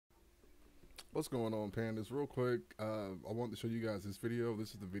What's going on, Pandas? Real quick, I wanted to show you guys this video. This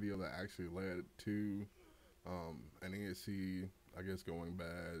is the video that actually led to an ESC, I guess, going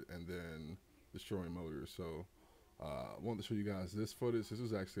bad and then destroying motors. So I wanted to show you guys this footage. This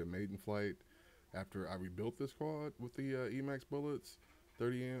was actually a maiden flight after I rebuilt this quad with the Emax Bullets,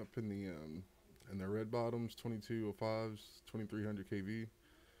 30 amp in the red bottoms, 2205s, 2300 kV,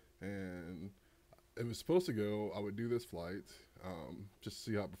 and it was supposed to go. I would do this flight, just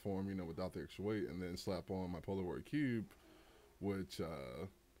to see how it performed, without the extra weight, and then slap on my Polaroid Cube, which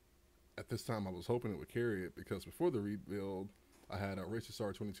at this time I was hoping it would carry it because before the rebuild, I had a Racer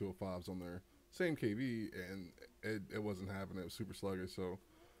Star 2205s on there, same KV, and it wasn't happening. It was super sluggish. So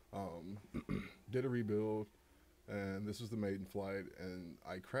um, did a rebuild, and this was the maiden flight, and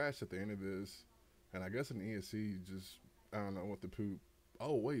I crashed at the end of this, and I guess an ESC just, I don't know what the poop.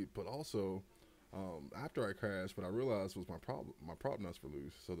 Oh wait, but also after I crashed, what I realized was my prop nuts were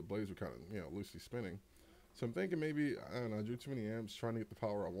loose, so the blades were kind of loosely spinning. So I'm thinking maybe I don't know, I drew too many amps trying to get the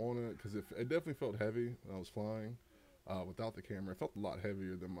power I wanted because if it definitely felt heavy when I was flying without the camera. It felt a lot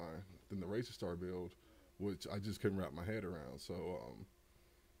heavier than the Racer Star build, which I just couldn't wrap my head around. So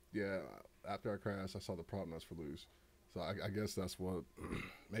yeah, after I crashed, I saw the prop nuts were loose. So I guess that's what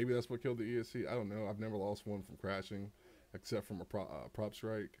maybe that's what killed the ESC. I don't know. I've never lost one from crashing, except from a prop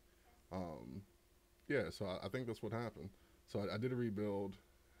strike. Um, yeah, so I think that's what happened. So I did a rebuild,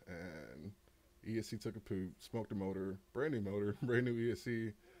 and ESC took a poop, smoked the motor, brand new motor, brand new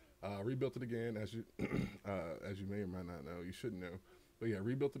ESC. Rebuilt it again, as you may or might not know. You should know, but yeah,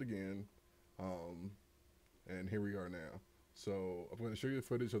 rebuilt it again, um, and here we are now. So I'm going to show you the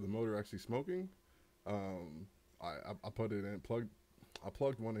footage of the motor actually smoking. Um, I put it in, I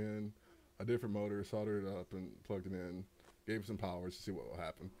plugged one in, a different motor, soldered it up, and plugged it in. Gave it some power to see what will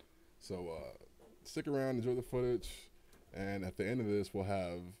happen. So stick around, enjoy the footage, and at the end of this, we'll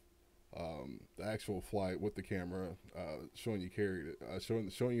have the actual flight with the camera, showing you carried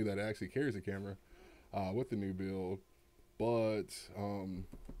it, showing you that it actually carries the camera with the new build. But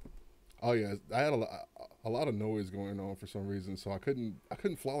oh yeah, I had a lot of noise going on for some reason, so I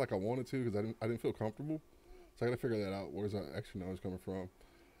couldn't fly like I wanted to because I didn't feel comfortable. So I got to figure that out. Where's that extra noise coming from?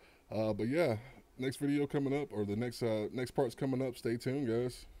 But yeah, next video coming up, or the next part's coming up. Stay tuned,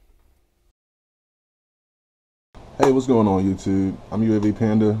 guys. Hey, what's going on, YouTube? I'm UAV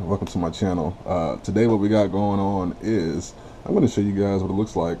Panda. Welcome to my channel. Today what we got going on is I'm going to show you guys what it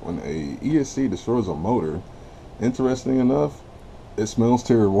looks like when a ESC destroys a motor. Interesting enough, it smells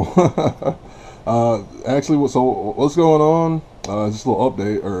terrible. Actually, what's going on? Just a little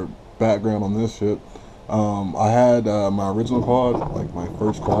update or background on this shit. I had my original quad, like my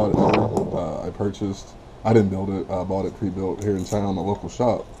first quad ever. I purchased. I didn't build it. I bought it pre-built here in town, a local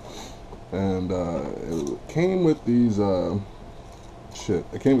shop. And it came with these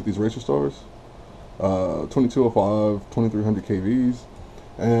It came with these Racer Stars, 2205, 2300 kVs,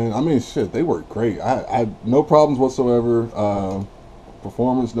 and I mean, shit, they work great. I no problems whatsoever.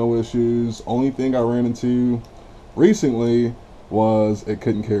 Performance, no issues. Only thing I ran into recently was it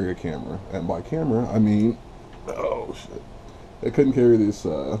couldn't carry a camera, and by camera I mean, oh shit, it couldn't carry this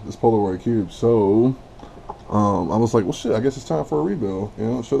Polaroid Cube. So I was like, well, shit, I guess it's time for a rebuild.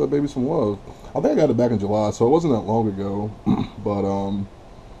 Show that baby some love. I think I got it back in July, so it wasn't that long ago. But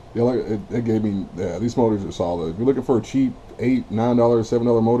yeah, like it gave me. Yeah, these motors are solid. If you're looking for a cheap $8, $9,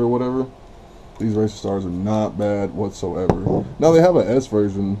 $7 motor, or whatever, these Racer Stars are not bad whatsoever. Now they have an S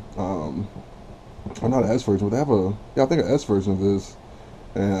version, or not an S version, but they have I think an S version of this,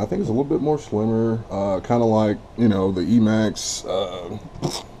 and I think it's a little bit more slimmer, kind of like the Emax.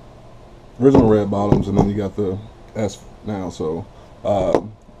 Original red bottoms, and then you got the S now, so a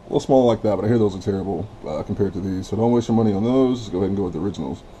little smaller like that, but I hear those are terrible compared to these, so don't waste your money on those. Just go ahead and go with the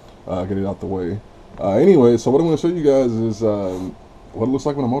originals, get it out the way. Anyway, so what I'm going to show you guys is what it looks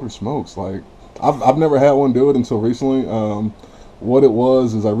like when a motor smokes. Like, I've never had one do it until recently. What it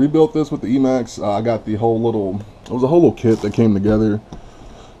was is I rebuilt this with the Emax. I got it was a whole little kit that came together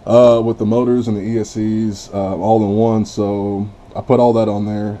with the motors and the ESCs all in one, so I put all that on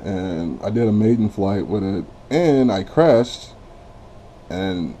there, and I did a maiden flight with it, and I crashed,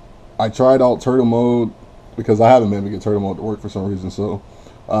 and I tried out turtle mode because I haven't been able to get turtle mode to work for some reason, so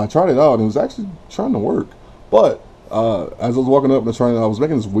I tried it out, and it was actually trying to work, but as I was walking up and trying it out, I was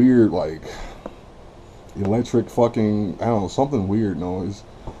making this weird, like, electric fucking, I don't know, something weird noise,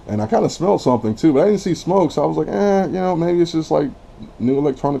 and I kind of smelled something too, but I didn't see smoke, so I was like, maybe it's just like new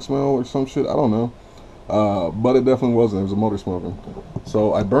electronic smell or some shit, I don't know. But it definitely wasn't. It was a motor smoking.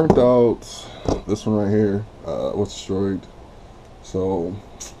 So I burnt out this one right here. Was destroyed. So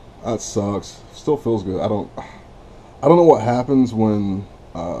that sucks. Still feels good. I don't know what happens when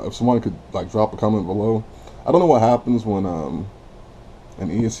if someone could like drop a comment below. I don't know what happens when an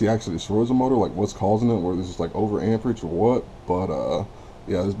ESC actually destroys a motor, like what's causing it, whether it's just like over amperage or what. But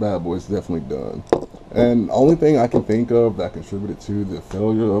yeah, this bad boy is definitely done. And the only thing I can think of that contributed to the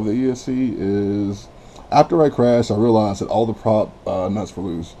failure of the ESC is after I crashed, I realized that all the prop nuts were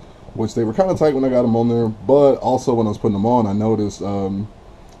loose, which they were kind of tight when I got them on there, but also when I was putting them on, I noticed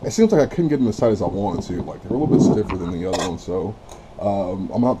it seems like I couldn't get them as tight as I wanted to. Like, they were a little bit stiffer than the other ones, so I'm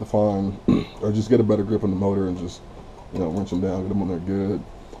gonna have to find or just get a better grip on the motor and just, you know, wrench them down, get them on there good.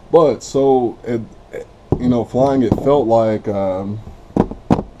 But so you know, flying, it felt like the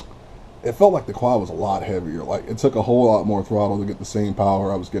quad was a lot heavier. Like, it took a whole lot more throttle to get the same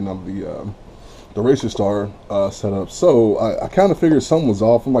power I was getting out of the Racer Star setup. So I kind of figured something was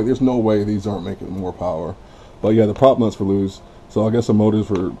off. I'm like, there's no way these aren't making more power. But yeah, the prop nuts were loose. So I guess the motors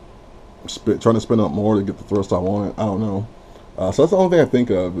were trying to spin up more to get the thrust I wanted. I don't know. So that's the only thing I think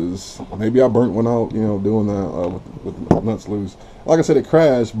of is maybe I burnt one out, you know, doing that with the nuts loose. Like I said, it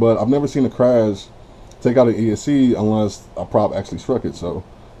crashed, but I've never seen a crash take out an ESC unless a prop actually struck it. So,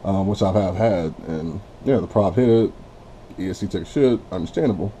 which I have had, and yeah, the prop hit it, ESC took a shit,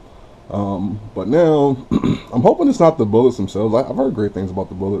 understandable. But now I'm hoping it's not the bullets themselves. I've heard great things about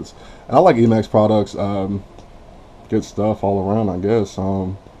the bullets, and I like Emax products. Good stuff all around, I guess.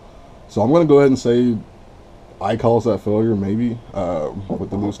 So I'm gonna go ahead and say I cause that failure, maybe with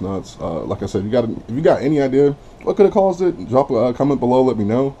the loose nuts. Like I said, if you got any idea what could have caused it, drop a comment below. Let me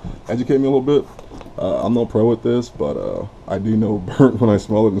know. Educate me a little bit. I'm no pro at this, but I do know burnt when I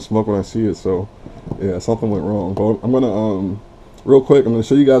smell it and smoke when I see it. So yeah, something went wrong. But I'm gonna real quick, I'm gonna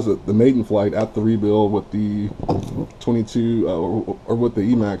show you guys the Maiden flight at the rebuild with the 22 or with the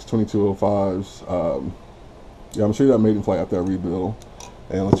Emax 2205s. Yeah, I'm gonna show you that Maiden flight at that rebuild,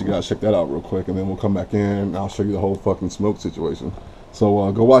 and let you guys check that out real quick, and then we'll come back in and I'll show you the whole fucking smoke situation.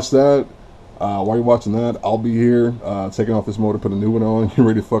 So go watch that. While you're watching that, I'll be here taking off this motor, put a new one on, get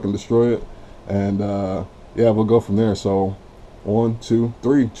ready to fucking destroy it, and yeah, we'll go from there. So 1, 2,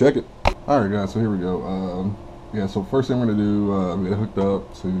 3, check it. All right, guys. So here we go. Yeah. So first thing we're gonna do, I'm gonna hooked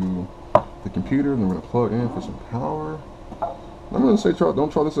up to the computer, and then we're gonna plug in for some power. I'm gonna say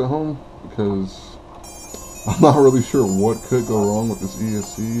don't try this at home because I'm not really sure what could go wrong with this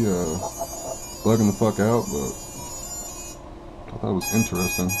ESC plugging the fuck out, but I thought it was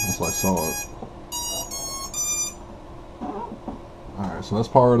interesting once I saw it. Alright, so that's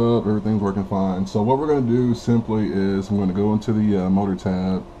powered up, everything's working fine. So what we're going to do simply is I'm going to go into the motor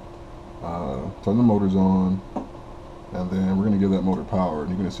tab, turn the motors on, and then we're going to give that motor power, and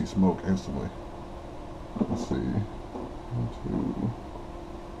you're going to see smoke instantly. Let's see. 1, 2.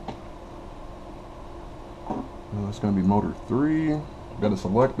 It's going to be motor 3. Got it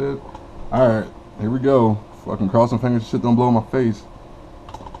selected. Alright, here we go. Fucking crossing fingers, shit don't blow in my face.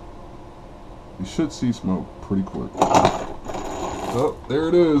 You should see smoke pretty quick. Oh, there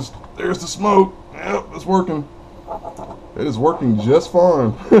it is. There's the smoke. Yep, it's working. It is working just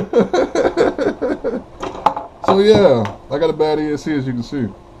fine. So yeah, I got a bad ESC as you can see.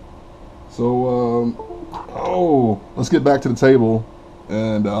 So, let's get back to the table,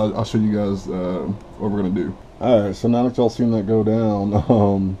 and I'll show you guys what we're gonna do. Alright, so now that y'all seen that go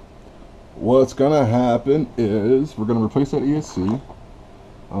down, what's gonna happen is we're gonna replace that ESC.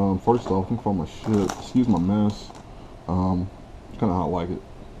 First off, let me find my shit. Excuse my mess. It's kind of how I like it.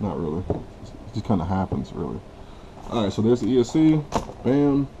 Not really. It just kind of happens, really. Alright, so there's the ESC.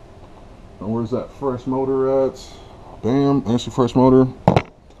 Bam. And where's that fresh motor at? Bam. There's your fresh motor.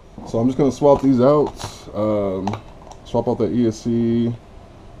 So I'm just gonna swap these out. Swap out that ESC.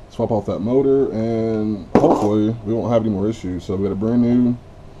 Swap out that motor, and hopefully we won't have any more issues. So we got a brand new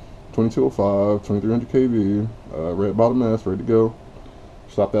 2205, 2300 kV, red bottom S, ready to go.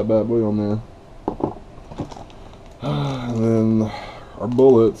 Slap that bad boy on there. And then our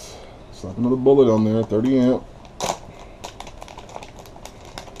bullets. Slap another bullet on there, 30 amp.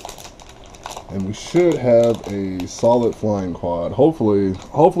 And we should have a solid flying quad. Hopefully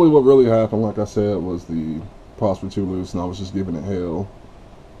what really happened, like I said, was the props were too loose, and I was just giving it hell.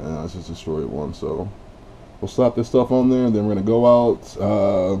 And I just destroyed one. So we'll slap this stuff on there, and then we're gonna go out,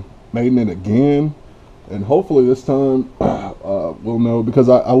 maiden it again, and hopefully this time we'll know, because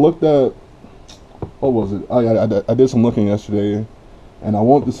I looked at, what was it? I did some looking yesterday, and I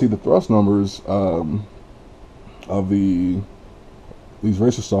wanted to see the thrust numbers of these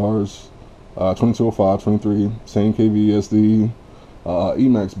Racer Stars, 2205, 23, same KV as the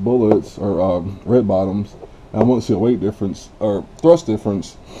Emax Bullets or Red Bottoms. And I want to see a weight difference or thrust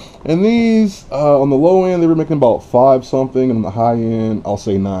difference. And these on the low end they were making about 5 something, and on the high end I'll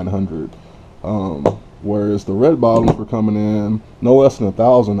say 900. whereas the red bottoms were coming in no less than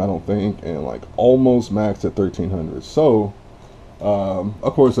 1,000, I don't think, and like almost maxed at 1,300. So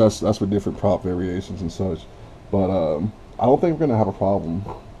of course that's for different prop variations and such, but I don't think we're gonna have a problem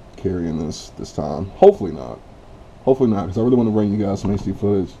carrying this time. Hopefully not, because I really want to bring you guys some HD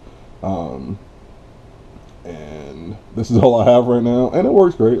footage. And this is all I have right now, and it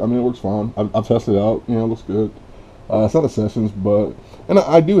works great. I mean, it works fine. I've tested it out. You know, it looks good. It's not a Sessions, but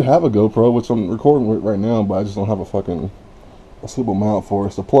I do have a GoPro, which I'm recording with right now, but I just don't have a suitable mount for it.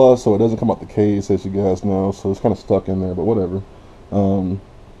 It's a Plus, so it doesn't come out the case, as you guys know. So it's kind of stuck in there, but whatever.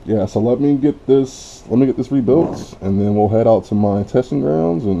 Yeah. So let me get this rebuilt, and then we'll head out to my testing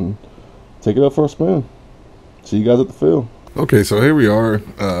grounds and take it up for a spin. See you guys at the field. Okay, so here we are.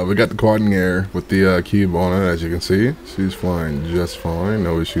 We got the quad in the air with the cube on it, as you can see. She's flying just fine,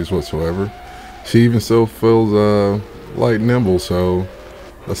 no issues whatsoever. She even still feels light nimble, so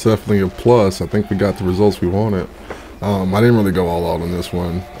that's definitely a plus. I think we got the results we wanted. I didn't really go all out on this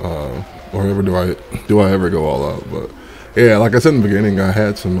one, or ever do I ever go all out? But yeah, like I said in the beginning, I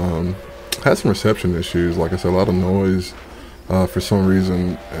had some reception issues. Like I said, a lot of noise for some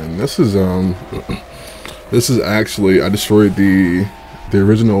reason, and this is This is actually, I destroyed the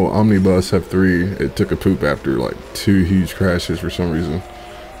original Omnibus F3. It took a poop after like 2 huge crashes for some reason.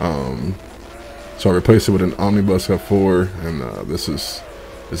 So I replaced it with an Omnibus F4, and this is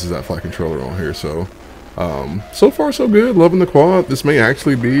that flight controller on here. So so far so good. Loving the quad. This may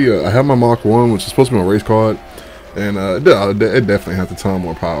actually be I have my Mach 1, which is supposed to be my race quad, and it definitely has a ton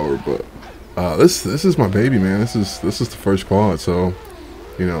more power. But this is my baby, man. This is the first quad, so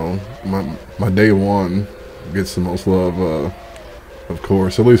you know, my day one gets the most love, of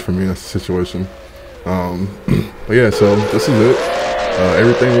course, at least for me. That's the situation. But yeah, so this is it.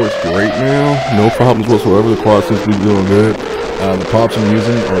 Everything works great now, no problems whatsoever. The quad seems to be doing good. The props I'm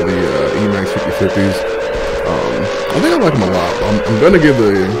using are the Emax 5050s. I think I like them a lot. I'm gonna give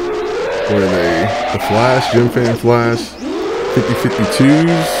the Flash, Gym Fan Flash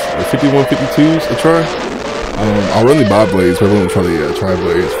 5052s or 5152s a try. I'll run the bob blades, but I want to try the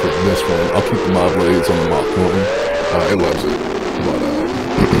tri-blades for this one. I'll keep the bob blades on the Mach 1. It loves it. But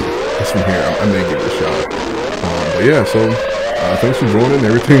this one here, I may give it a shot. But yeah, so thanks for joining.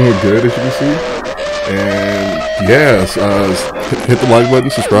 Everything looked good, as you can see. And yes, hit the like button,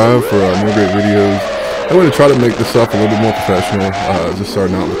 subscribe for more great videos. I'm going to try to make this stuff a little bit more professional. Just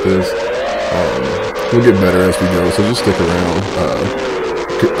starting out with this. We'll get better as we go, so just stick around.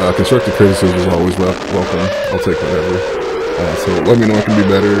 Constructive criticism is always welcome. I'll take whatever. So let me know I can be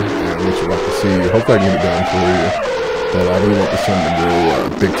better and what you'd like to see. Hopefully I can get it done for you. But I really want this channel to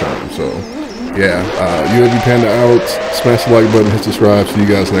grow big time. So yeah, UAV Panda out. Smash the like button, hit subscribe. See you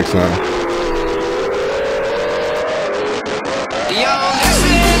guys next time.